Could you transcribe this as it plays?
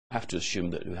have to assume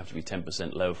that we have to be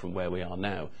 10% lower from where we are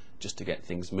now just to get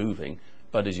things moving.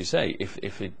 But as you say,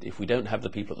 if we don't have the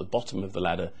people at the bottom of the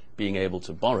ladder being able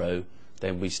to borrow,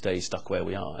 then we stay stuck where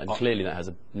we are. And clearly that has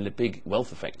a big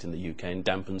wealth effect in the UK and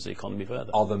dampens the economy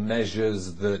further. Are the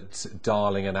measures that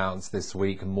Darling announced this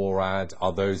week, Morad,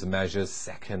 are those measures,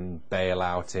 second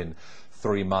bailout in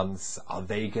 3 months, are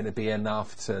they going to be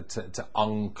enough to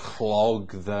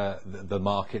unclog the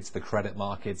markets, the credit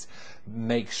markets,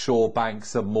 make sure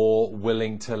banks are more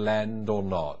willing to lend or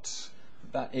not?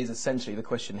 That is essentially the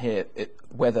question here,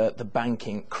 whether the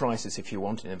banking crisis, if you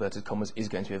want, in inverted commas, is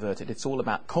going to be averted. It's all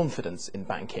about confidence in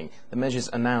banking. The measures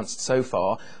announced so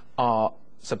far are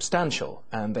substantial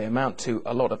and they amount to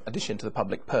a lot of addition to the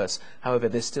public purse. However,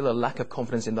 there's still a lack of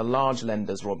confidence in the large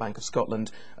lenders, Royal Bank of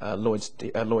Scotland, Lloyds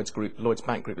Group, Lloyds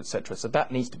Bank Group, etc. So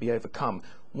that needs to be overcome.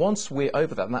 Once we're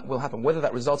over that, and that will happen, whether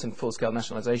that results in full-scale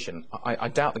nationalisation, I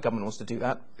doubt the government wants to do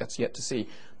that. That's yet to see.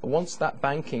 But once that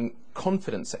banking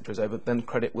confidence sector is over, then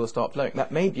credit will start flowing.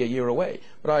 That may be a year away,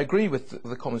 but I agree with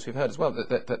the comments we've heard as well,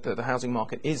 that the housing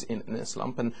market is in a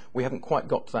slump, and we haven't quite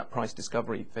got to that price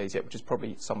discovery phase yet, which is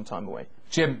probably some time away.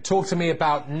 Jim, talk to me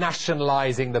about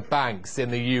nationalising the banks in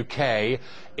the UK.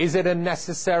 Is it a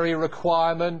necessary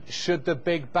requirement? Should the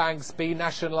big banks be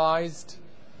nationalised?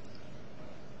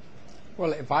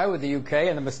 Well, if I were the UK,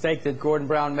 and the mistake that Gordon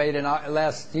Brown made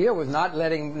last year was not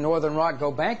letting Northern Rock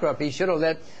go bankrupt. He should have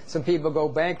let some people go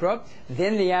bankrupt.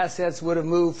 Then the assets would have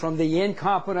moved from the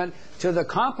incompetent to the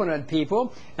competent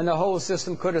people, and the whole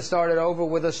system could have started over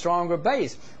with a stronger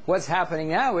base. What's happening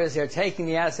now is they're taking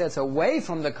the assets away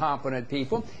from the competent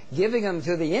people, giving them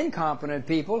to the incompetent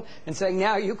people, and saying,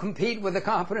 now you compete with the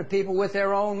competent people with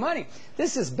their own money.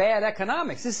 This is bad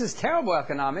economics. This is terrible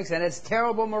economics, and it's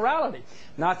terrible morality.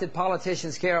 Not that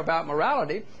politicians care about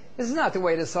morality. This is not the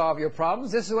way to solve your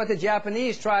problems. This is what the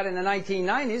Japanese tried in the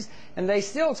 1990s, and they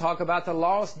still talk about the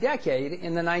lost decade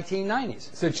in the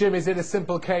 1990s. So, Jim, is it a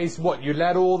simple case, what, you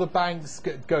let all the banks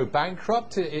go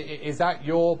bankrupt? Is that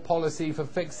your policy for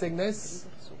fixing this?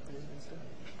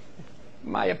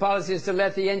 My policy is to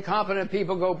let the incompetent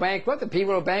people go bankrupt. The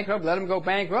people who are bankrupt, let them go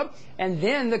bankrupt. And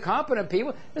then the competent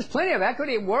people, there's plenty of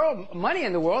equity, money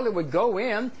in the world that would go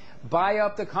in, buy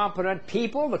up the competent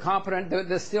people,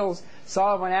 the still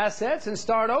solvent assets, and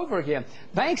start over again.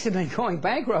 Banks have been going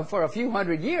bankrupt for a few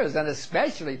hundred years, and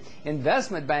especially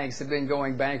investment banks have been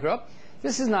going bankrupt.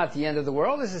 This is not the end of the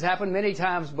world. This has happened many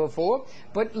times before.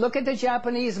 But look at the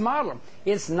Japanese model.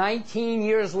 It's 19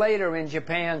 years later in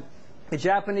Japan. The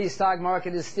Japanese stock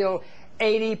market is still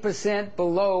 80%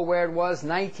 below where it was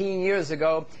 19 years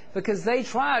ago because they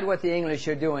tried what the English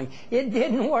are doing. It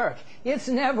didn't work. It's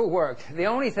never worked. The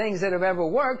only things that have ever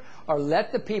worked are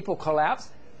let the people collapse,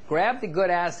 grab the good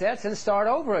assets, and start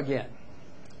over again.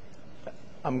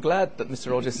 I'm glad that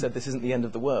Mr. Rogers said this isn't the end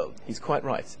of the world. He's quite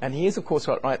right. And he is, of course,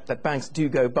 right that banks do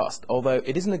go bust, although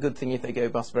it isn't a good thing if they go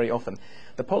bust very often.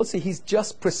 The policy he's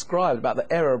just prescribed about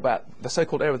the error, about the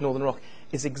so-called error with Northern Rock,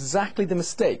 is exactly the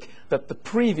mistake that the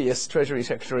previous Treasury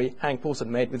Secretary, Hank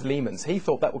Paulson, made with Lehman's. He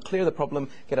thought that would clear the problem,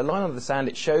 get a line under the sand.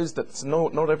 It shows that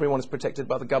not everyone is protected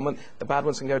by the government. The bad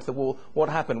ones can go to the wall. What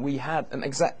happened? We had an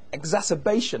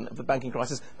exacerbation of the banking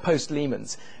crisis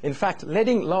post-Lehman's. In fact,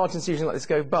 letting large institutions like this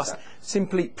go bust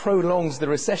simply prolongs the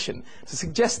recession. To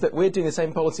suggest that we're doing the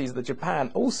same policies that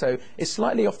Japan also is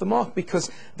slightly off the mark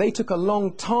because they took a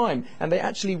long time and they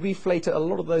actually reflated a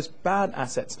lot of those bad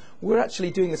assets. We're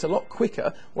actually doing this a lot quicker.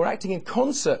 We're acting in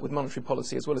concert with monetary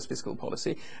policy as well as fiscal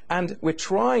policy, and we're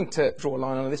trying to draw a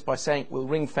line on this by saying we'll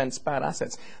ring-fence bad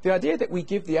assets. The idea that we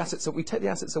give the assets, that we take the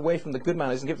assets away from the good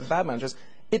managers and give them to the bad managers,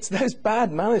 it's those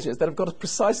bad managers that have got us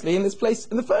precisely in this place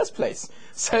in the first place.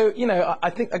 So, you know, I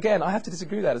think, again, I have to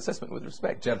disagree with that assessment with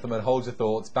respect. Gentlemen, hold your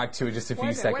thoughts. Back to you in just a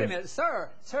few seconds. Wait a minute.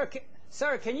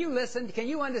 Sir, can you listen? Can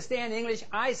you understand English?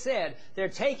 I said they're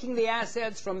taking the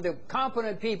assets from the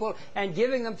competent people and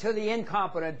giving them to the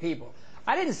incompetent people.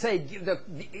 I didn't say the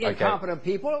incompetent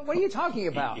people. What are you talking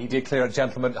about? He did clear it.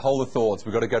 Gentlemen, hold the thoughts.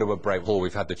 We've got to go to a break.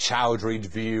 We've had the Chowdhury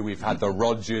view. We've had the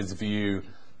Rogers view.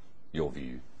 Your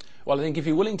view? Well, I think if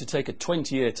you're willing to take a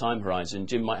 20-year time horizon,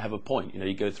 Jim might have a point. You know,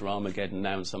 you go through Armageddon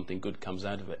now and something good comes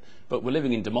out of it. But we're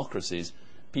living in democracies.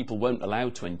 People won't allow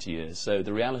 20 years. So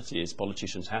the reality is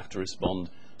politicians have to respond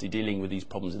to dealing with these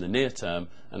problems in the near term,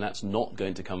 and that's not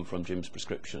going to come from Jim's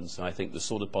prescription. So I think the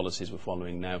sort of policies we're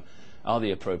following now are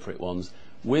the appropriate ones,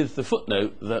 with the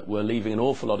footnote that we're leaving an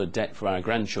awful lot of debt for our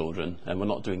grandchildren, and we're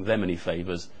not doing them any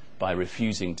favours by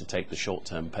refusing to take the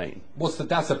short-term pain.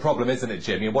 That's a problem, isn't it,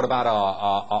 Jimmy? And what about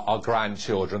our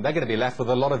grandchildren? They're going to be left with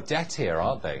a lot of debt here,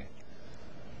 aren't they?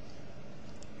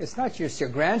 It's not just your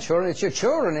grandchildren, it's your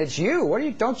children, it's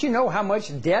you. Don't you know how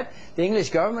much debt the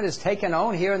English government has taken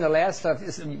on here in the last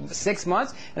 6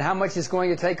 months, and how much it's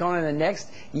going to take on in the next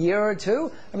year or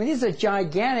two? I mean, these are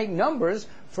gigantic numbers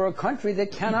for a country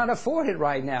that cannot afford it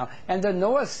right now. And the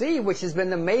North Sea, which has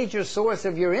been the major source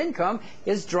of your income,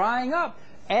 is drying up.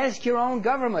 Ask your own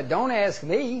government. Don't ask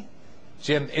me.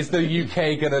 Jim, is the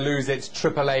UK going to lose its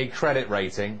AAA credit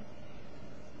rating?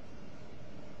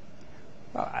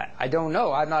 Well, I don't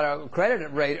know. I'm not a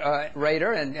credit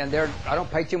rater, and I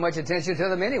don't pay too much attention to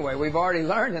them anyway. We've already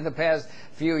learned in the past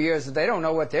few years that they don't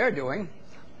know what they're doing.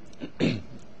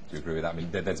 Do you agree with that? I mean,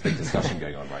 there's a big discussion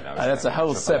going on right now. That's a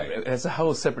whole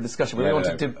separate discussion. We want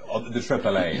to the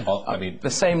AAA. I mean, the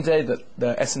same day that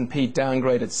the S&P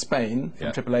downgraded Spain from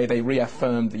AAA, they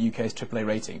reaffirmed the UK's AAA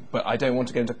rating. But I don't want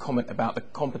to go into comment about the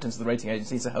competence of the rating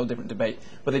agency. It's a whole different debate.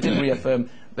 But they did reaffirm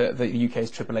the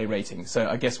UK's AAA rating. So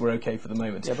I guess we're okay for the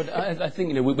moment. Yeah, but I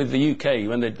think with the UK,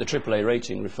 when the AAA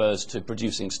rating refers to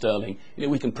producing sterling,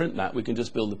 we can print that. We can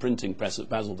just build the printing press at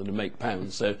Basildon and make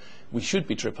pounds. So we should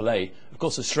be AAA. Of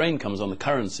course, the strain comes on the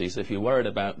currencies. If you're worried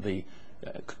about the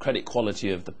credit quality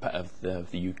of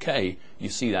the UK, you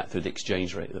see that through the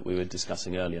exchange rate that we were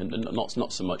discussing earlier, and not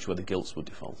so much where the gilts would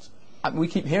default. We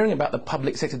keep hearing about the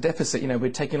public sector deficit.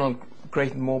 We're taking on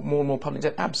more and more public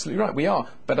debt. Absolutely right, we are.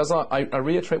 But as I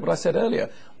reiterate what I said earlier,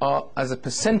 as a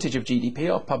percentage of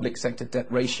GDP, our public sector debt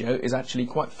ratio is actually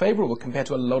quite favourable compared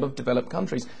to a lot of developed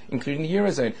countries, including the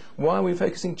Eurozone. Why are we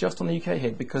focusing just on the UK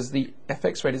here? Because the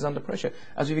FX rate is under pressure.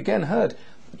 As we've again heard,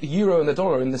 the euro and the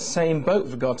dollar are in the same boat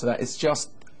with regard to that. It's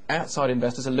just outside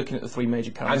investors are looking at the three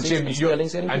major currencies. And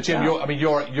Jim,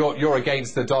 you're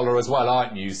against the dollar as well,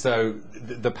 aren't you? So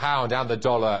the pound and the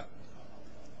dollar.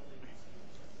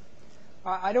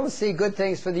 I don't see good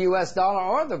things for the U.S. dollar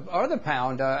or the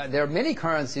pound. There are many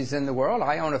currencies in the world.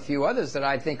 I own a few others that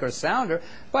I think are sounder,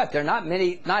 but there are not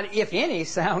many, not if any,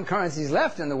 sound currencies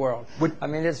left in the world. I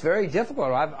mean, it's very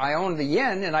difficult. I own the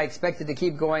yen, and I expect it to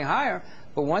keep going higher.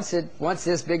 But once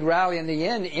this big rally in the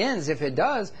yen ends, if it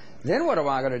does, then what am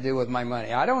I going to do with my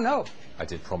money? I don't know. I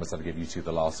did promise I'd give you two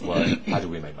the last word. How do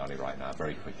we make money right now,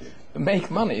 very quickly?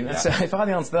 Make money? If I had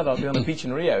the answer to that, I'd be on the beach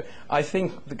in Rio. I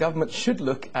think the government should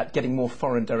look at getting more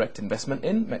foreign direct investment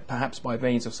in, perhaps by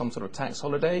means of some sort of tax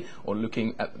holiday or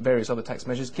looking at various other tax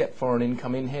measures, get foreign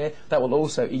income in here. That will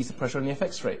also ease the pressure on the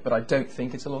FX rate, but I don't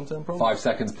think it's a long-term problem. 5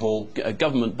 seconds, Paul.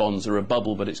 Government bonds are a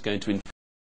bubble, but it's going to